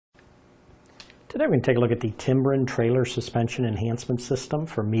Today we're going to take a look at the Timbren Trailer Suspension Enhancement System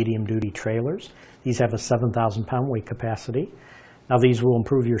for medium-duty trailers. These have a 7,000 pound weight capacity. Now these will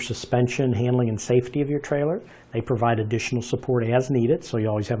improve your suspension, handling, and safety of your trailer. They provide additional support as needed, so you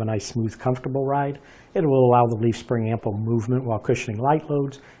always have a nice, smooth, comfortable ride. It will allow the leaf spring ample movement while cushioning light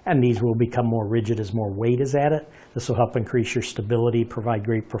loads, and these will become more rigid as more weight is added. This will help increase your stability, provide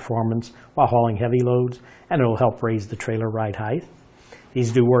great performance while hauling heavy loads, and it will help raise the trailer ride height.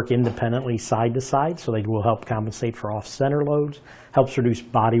 These do work independently side to side, so they will help compensate for off-center loads, helps reduce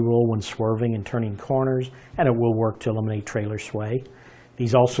body roll when swerving and turning corners, and it will work to eliminate trailer sway.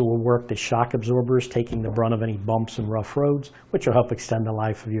 These also will work as shock absorbers, taking the brunt of any bumps and rough roads, which will help extend the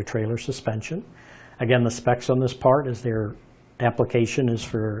life of your trailer suspension. Again, the specs on this part is their application is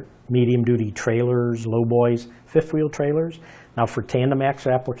for medium-duty trailers, lowboys, fifth-wheel trailers. Now for tandem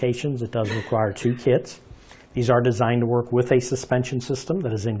axle applications, it does require 2 kits. These are designed to work with a suspension system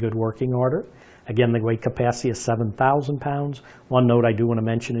that is in good working order. Again, the weight capacity is 7,000 pounds. One note I do want to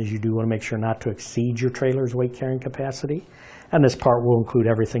mention is you do want to make sure not to exceed your trailer's weight carrying capacity. And this part will include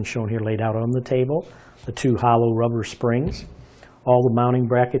everything shown here laid out on the table. The 2 hollow rubber springs, all the mounting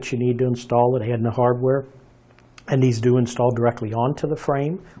brackets you need to install it, and the hardware. And these do install directly onto the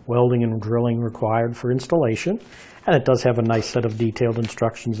frame, welding and drilling required for installation. And it does have a nice set of detailed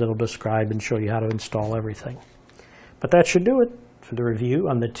instructions that will describe and show you how to install everything. But that should do it for the review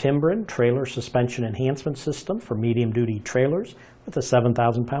on the Timbren Trailer Suspension Enhancement System for medium-duty trailers with a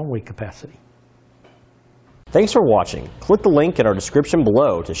 7,000 pound weight capacity. Thanks for watching. Click the link in our description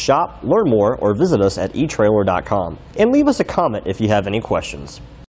below to shop, learn more, or visit us at etrailer.com. And leave us a comment if you have any questions.